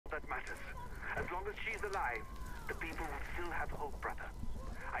that matters. As long as she's alive, the people will still have hope, brother.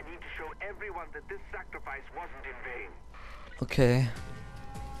 I need to show everyone that this sacrifice wasn't in vain. Okay.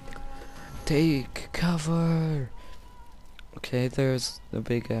 Take cover! Okay, there's the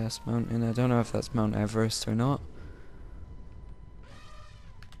big ass mountain. I don't know if that's Mount Everest or not.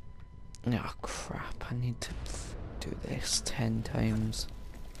 Oh crap, I need to do this 10 times.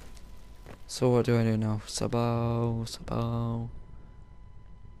 So what do I do now? Sabao, Sabao.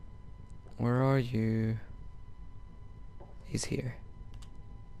 Where are you? He's here.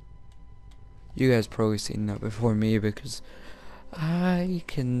 You guys probably seen that before me because I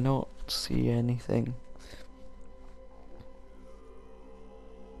cannot see anything.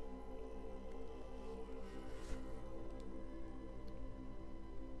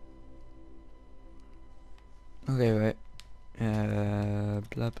 Okay, right.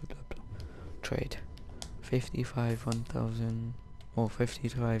 Blah blah blah blah. Trade. 55 1000 or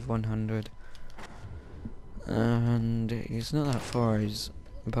 55 100. And he's not that far, he's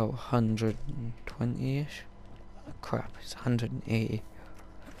about 120-ish. Oh, crap, he's 180.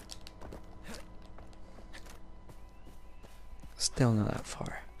 Still not that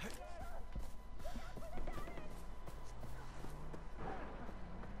far.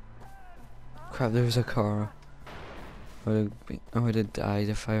 Crap, there's a car. I would have died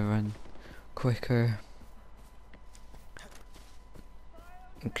if I ran quicker.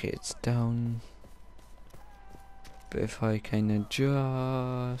 Okay, it's down. But if I kinda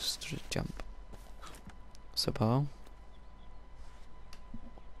just jump. Sabal.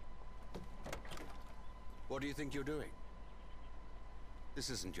 What do you think you're doing? This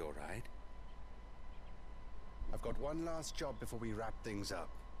isn't your ride. I've got one last job before we wrap things up.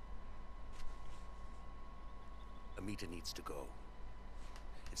 Amita needs to go.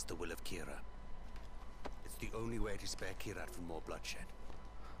 It's the will of Kira. It's the only way to spare Kirat from more bloodshed.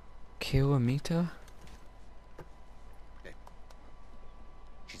 Kill Amita?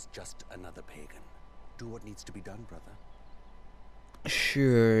 She's just another pagan. Do what needs to be done, brother.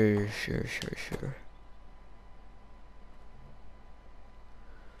 Sure.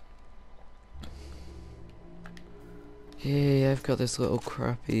 Yay, I've got this little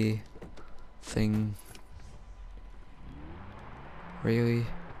crappy thing. Really?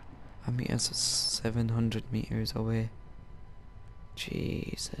 Amita's 700 meters away.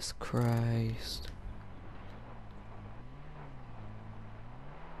 Jesus Christ.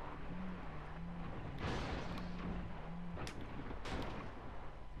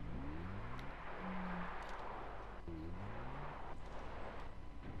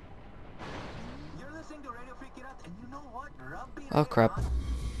 You're listening to Radio Free Kirat, and you know what? Rugby Oh crap.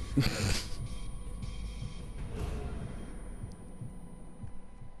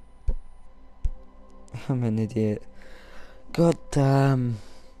 I'm an idiot. God damn.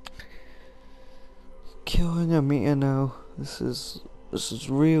 Killing Amita now. This is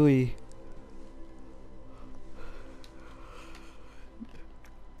really.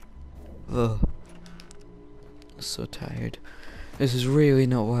 Ugh. So tired. This is really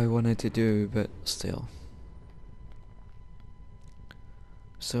not what I wanted to do, but still.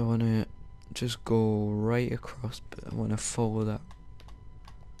 So I wanna just go right across, but I wanna follow that.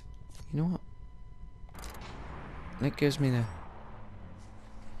 You know what? That gives me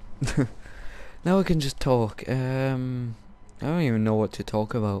the. Now I can just talk. I don't even know what to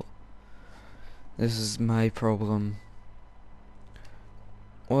talk about. This is my problem.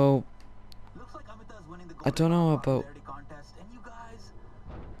 Well, I don't know about.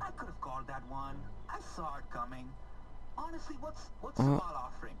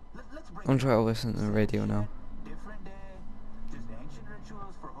 I'm trying to listen to the radio now. Different day, just ancient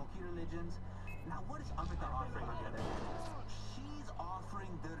rituals for Hoki religions. Now what is Amita offering on the other hand? She's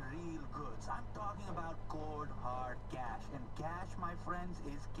offering the real goods. I'm talking about cold, hard cash. And cash, my friends,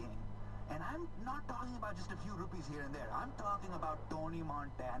 is king. And I'm not talking about just a few rupees here and there. I'm talking about Tony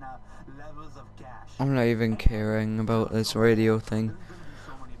Montana levels of cash. I'm not even caring about this radio thing.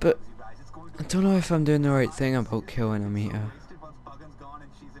 But I don't know if I'm doing the right thing about killing Amita.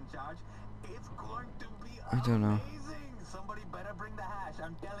 I don't know. Somebody better bring the hash.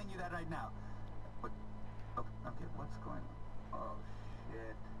 I'm telling you that right now. But okay, what's going on? Oh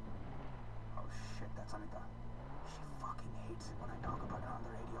shit. Oh shit, that's Amita. She fucking hates it when I talk about her on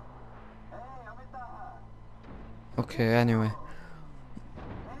the radio. Hey, Amita. Okay, anyway.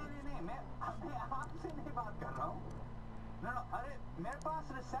 नहीं मैं आपसे नहीं बात कर रहा हूँ. No, अरे मेरे पास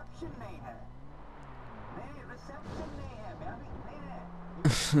reception नहीं है. नहीं, reception नहीं है. मैं अभी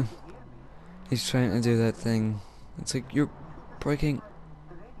नहीं. He's trying to do that thing. It's like you're breaking.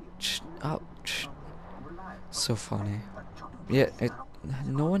 Shh, oh, shh. So funny. Yeah,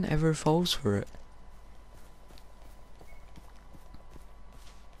 no one ever falls for it.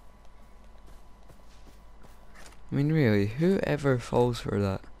 I mean, really, who ever falls for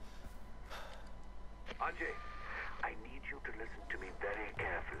that? Ajay, I need you to listen to me very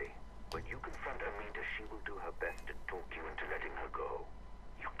carefully. When you confront Amita, she will do her best to talk you into letting her go.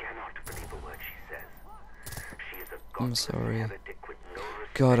 You cannot believe a word she says. She is a I'm godless sorry. heretic with no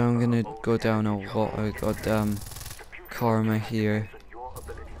respect God, I'm for gonna her own go down a heritage or lot of oath. goddamn The future karma of Kira here. depends on your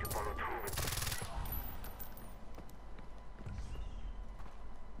ability to follow through with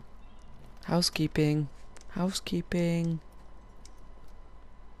Housekeeping. Housekeeping.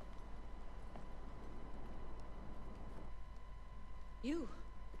 You.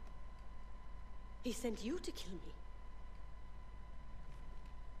 He sent you to kill me.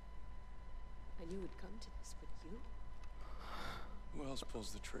 I knew it'd come to this, but you? Who else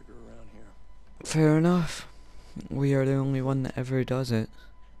pulls the trigger around here? Fair enough. We are the only one that ever does it.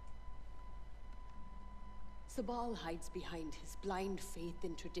 Sabal hides behind his blind faith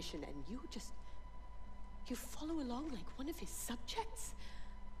in tradition, and you just... you follow along like one of his subjects?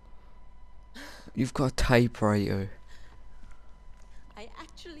 You've got a typewriter. I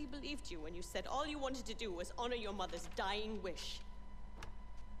actually believed you when you said all you wanted to do was honor your mother's dying wish.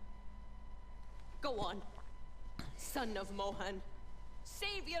 Go on, son of Mohan,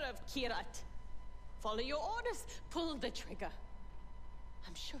 savior of Kirat. Follow your orders, pull the trigger.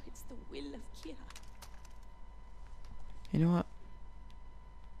 I'm sure it's the will of Kira. You know what?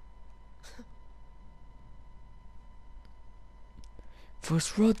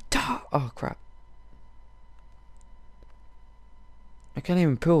 Fusrota! Oh crap. I can't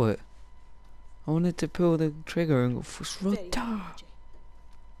even pull it. I wanted to pull the trigger and go Very Fusrota! well, Ajay.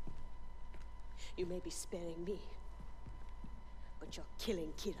 You may be sparing me, but you're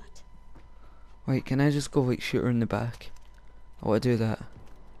killing Kirat. Wait, can I just go like shoot her in the back? I want to do that.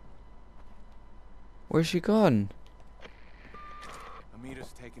 Where's she gone?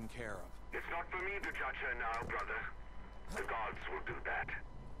 Amita's taken care of. It's not for me to judge her now, brother. The gods will do that.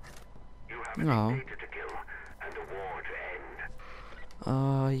 You have a No. dictator to kill and a war to end.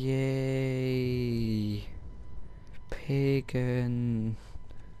 Oh yay! Pagan.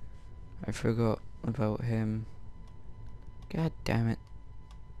 I forgot about him. God damn it.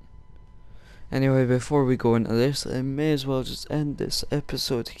 Anyway, before we go into this, I may as well just end this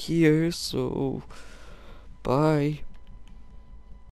episode here, so bye.